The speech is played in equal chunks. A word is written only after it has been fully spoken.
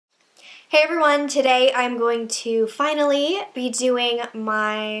Hey everyone, today I'm going to finally be doing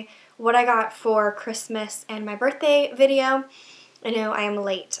my what I got for Christmas and my birthday video. I know I am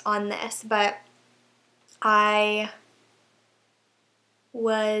late on this, but I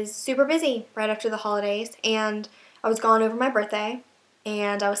was super busy right after the holidays and I was gone over my birthday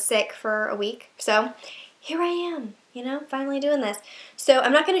and I was sick for a week. So here I am, finally doing this. So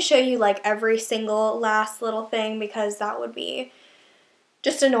I'm not going to show you like every single last little thing because that would be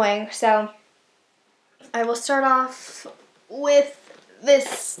just annoying. So I will start off with this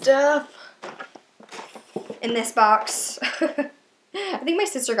stuff in this box. I think my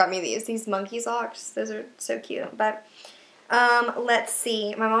sister got me these monkey socks. Those are so cute. But let's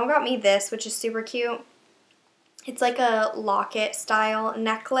see. My mom got me this, which is super cute. It's like a locket style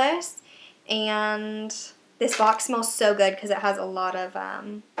necklace, and this box smells so good because it has a lot of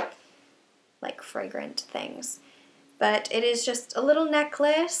like fragrant things. But it is just a little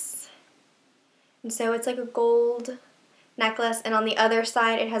necklace. And so it's like a gold necklace, and on the other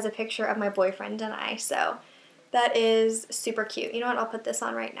side it has a picture of my boyfriend and I. So that is super cute. You know what? I'll put this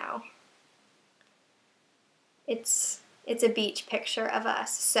on right now. It's a beach picture of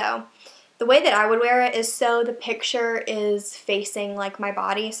us. So the way that I would wear it is so the picture is facing like my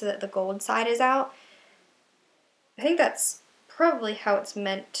body so that the gold side is out. I think that's probably how it's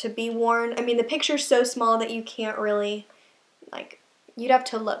meant to be worn. I mean, the picture's so small that you can't really you'd have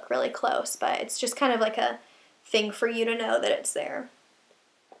to look really close, but it's just kind of like a thing for you to know that it's there.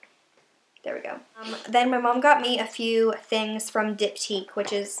 There we go. Then my mom got me a few things from Diptyque,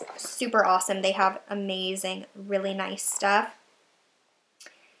 which is super awesome. They have amazing, really nice stuff.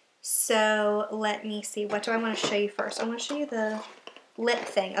 So let me see. What do I want to show you first? I want to show you the lip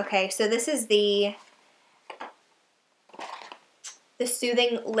thing. Okay, so this is the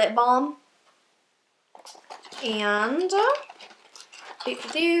Soothing Lip Balm. And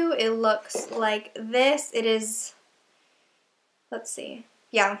it looks like this. It is, let's see.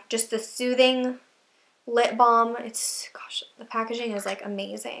 Yeah, just the Soothing Lip Balm. It's, gosh, the packaging is like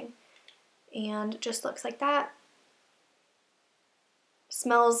amazing. And it just looks like that.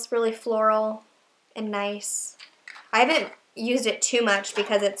 Smells really floral and nice. I haven't used it too much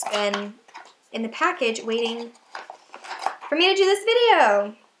because it's been in the package waiting for me to do this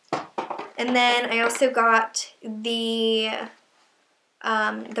video. And then I also got the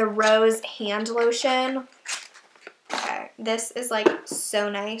Rose hand lotion. Okay, this is like so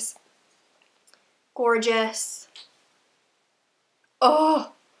nice. Gorgeous.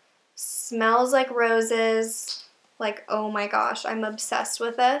 Oh, smells like roses. Like, oh my gosh, I'm obsessed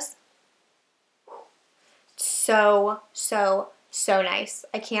with this. So, so, so nice.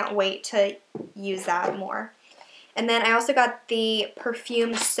 I can't wait to use that more. And then I also got the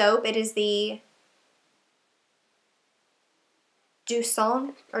perfume soap. It is the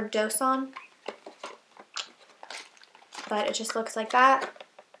Deuxon, but it just looks like that.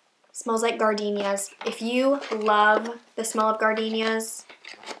 Smells like gardenias. If you love the smell of gardenias,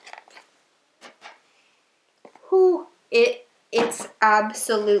 it's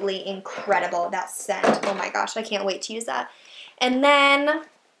absolutely incredible, that scent. Oh my gosh, I can't wait to use that. And then,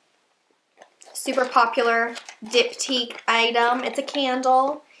 super popular Diptyque item. It's a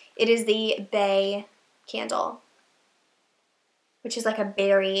candle. It is the Bay candle, which is like a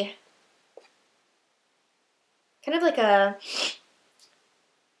berry, kind of like a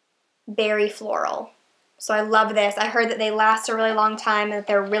berry floral. So I love this. I heard that they last a really long time and that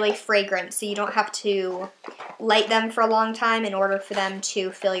they're really fragrant, so you don't have to light them for a long time in order for them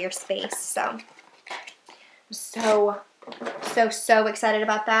to fill your space. So I'm so excited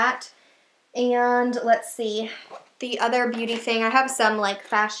about that. And let's see, the other beauty thing, I have some like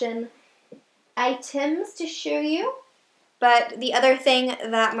fashion items to show you. But the other thing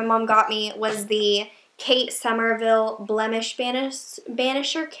that my mom got me was the Kate Somerville Blemish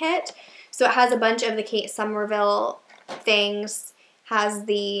Banisher Kit. So it has a bunch of the Kate Somerville things. Has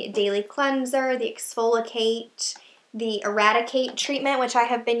the Daily Cleanser, the Exfoliate, the Eradicate treatment, which I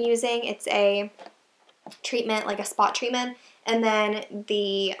have been using. It's a treatment, like a spot treatment. And then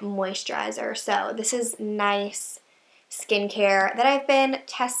the moisturizer. So this is nice skincare that I've been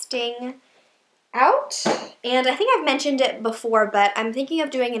testing out, and I think I've mentioned it before, but I'm thinking of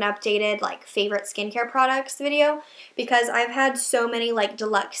doing an updated like favorite skincare products video because I've had so many like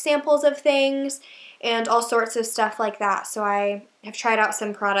deluxe samples of things and all sorts of stuff like that. So I have tried out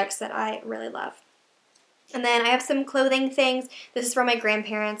some products that I really love. And then I have some clothing things. This is from my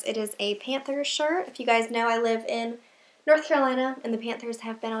grandparents. It is a Panthers shirt. If you guys know, I live in North Carolina and the Panthers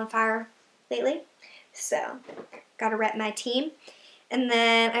have been on fire lately. So gotta rep my team. And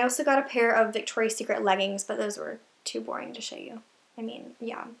then I also got a pair of Victoria's Secret leggings, but those were too boring to show you. I mean,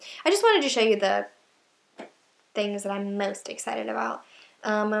 yeah. I just wanted to show you the things that I'm most excited about.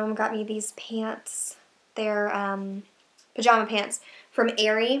 My mom got me these pants. They're pajama pants from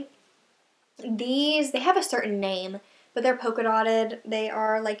Aerie. These, they have a certain name, but they're polka dotted. They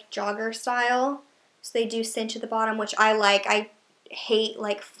are like jogger style. So they do cinch at the bottom, which I like. I hate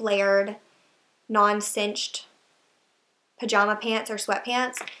like flared, non-cinched pajama pants or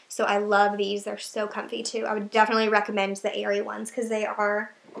sweatpants. So I love these. They're so comfy too. I would definitely recommend the Aerie ones because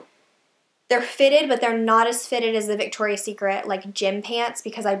they're fitted, but they're not as fitted as the Victoria's Secret like gym pants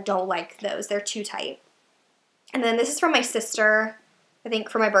because I don't like those. They're too tight. And then this is from my sister, I think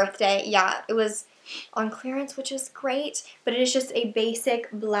for my birthday. Yeah, it was on clearance, which is great, but it is just a basic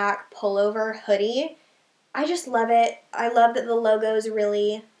black pullover hoodie. I just love it. I love that the logo is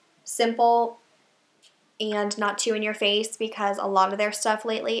really simple and not too in your face because a lot of their stuff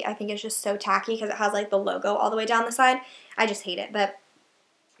lately I think is just so tacky because it has like the logo all the way down the side. I just hate it, but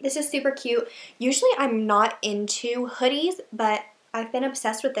this is super cute. Usually I'm not into hoodies, but I've been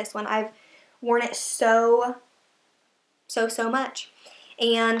obsessed with this one. I've worn it so much.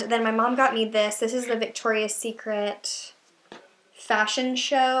 And then my mom got me this. This is the Victoria's Secret fashion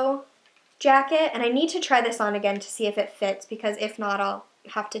show jacket. And I need to try this on again to see if it fits because if not, I'll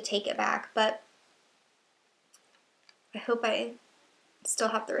have to take it back. But I hope I still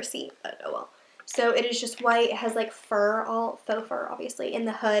have the receipt, but oh well. So it is just white. It has like fur, all faux fur obviously, in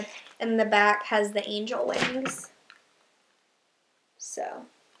the hood. And the back has the angel wings. So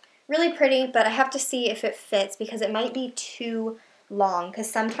really pretty, but I have to see if it fits because it might be too long because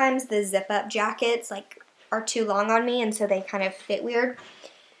sometimes the zip-up jackets like are too long on me and so they kind of fit weird.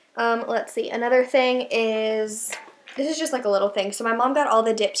 Let's see. Another thing is, this is just like a little thing. So my mom got all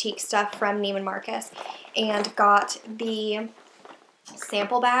the Diptyque stuff from Neiman Marcus and got the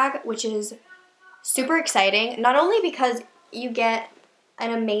sample bag, which is super exciting. Not only because you get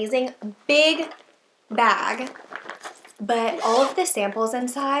an amazing big bag, but all of the samples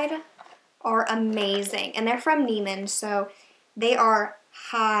inside are amazing. And they're from Neiman, so they are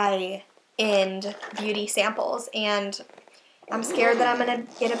high-end beauty samples. And I'm scared that I'm going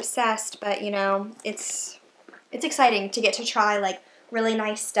to get obsessed, but, you know, it's exciting to get to try, like, really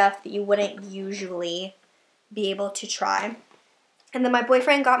nice stuff that you wouldn't usually be able to try. And then my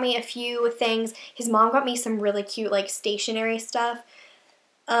boyfriend got me a few things. His mom got me some really cute, like, stationery stuff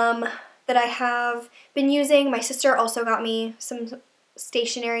that I have been using. My sister also got me some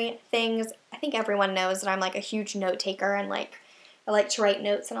stationery things. I think everyone knows that I'm, like, a huge note taker and, like, I like to write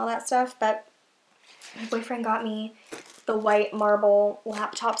notes and all that stuff. But my boyfriend got me the white marble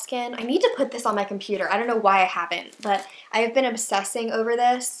laptop skin. I need to put this on my computer. I don't know why I haven't, but I have been obsessing over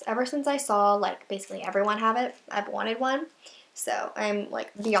this ever since I saw, like, basically everyone have it. I've wanted one. So I'm,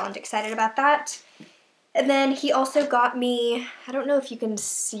 like, beyond excited about that. And then he also got me, I don't know if you can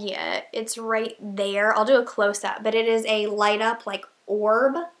see it. It's right there. I'll do a close-up, but it is a light-up, like,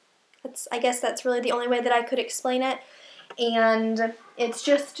 orb. I guess that's really the only way that I could explain it. And it's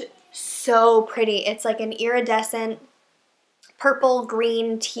just so pretty. It's like an iridescent purple,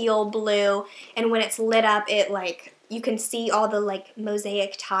 green, teal, blue. And when it's lit up, it, like, you can see all the, like,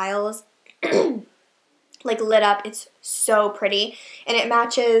 mosaic tiles like lit up. It's so pretty and it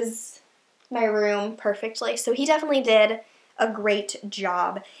matches my room perfectly. So he definitely did a great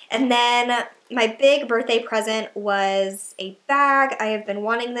job. And then my big birthday present was a bag. I have been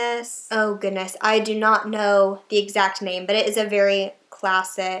wanting this. Oh goodness, I do not know the exact name, but it is a very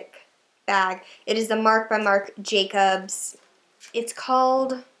classic bag. It is the Marc by Marc Jacobs. It's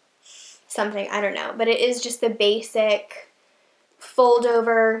called something, I don't know, but it is just the basic fold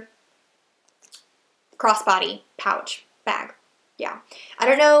over crossbody pouch bag. Yeah. I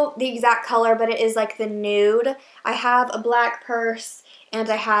don't know the exact color, but it is like the nude. I have a black purse and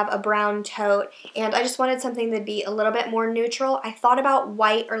I have a brown tote, and I just wanted something to be a little bit more neutral. I thought about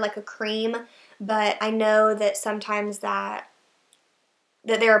white or like a cream, but I know that sometimes that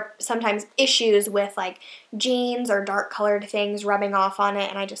there are sometimes issues with like jeans or dark colored things rubbing off on it,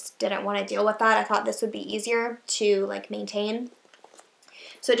 and I just didn't want to deal with that. I thought this would be easier to like maintain.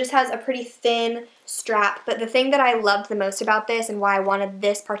 So it just has a pretty thin strap. But the thing that I loved the most about this and why I wanted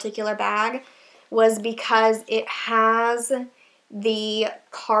this particular bag was because it has the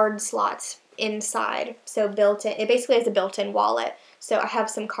card slots inside. So built in, it basically has a built-in wallet. So I have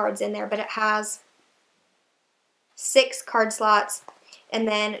some cards in there, but it has 6 card slots and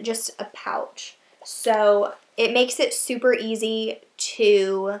then just a pouch. So it makes it super easy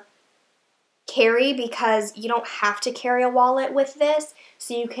to carry because you don't have to carry a wallet with this,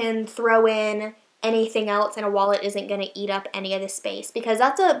 so you can throw in anything else and a wallet isn't going to eat up any of the space, because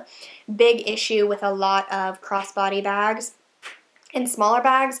that's a big issue with a lot of crossbody bags. in smaller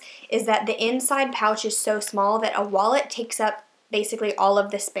bags is that the inside pouch is so small that a wallet takes up basically all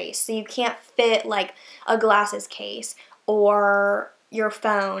of the space. So you can't fit like a glasses case or your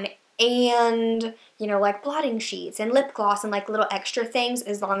phone and, you know, like blotting sheets and lip gloss and like little extra things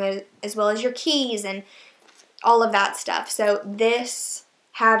as well as your keys and all of that stuff. So this,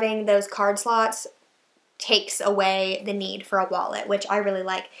 having those card slots, takes away the need for a wallet, which I really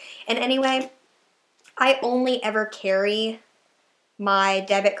like. And anyway, I only ever carry my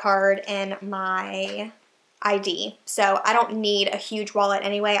debit card and my ID. So I don't need a huge wallet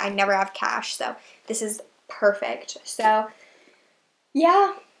anyway. I never have cash, so this is perfect. So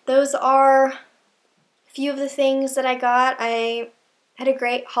yeah, those are a few of the things that I got. I had a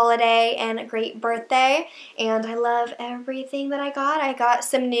great holiday and a great birthday, and I love everything that I got. I got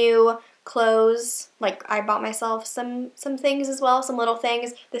some new clothes. Like, I bought myself some things as well, some little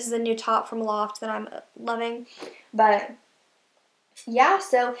things. This is a new top from Loft that I'm loving. But yeah,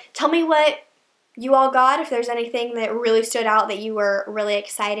 so tell me what you all got, if there's anything that really stood out that you were really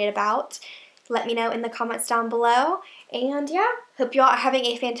excited about. Let me know in the comments down below. And yeah, hope you all are having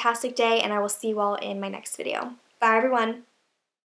a fantastic day, and I will see you all in my next video. Bye, everyone.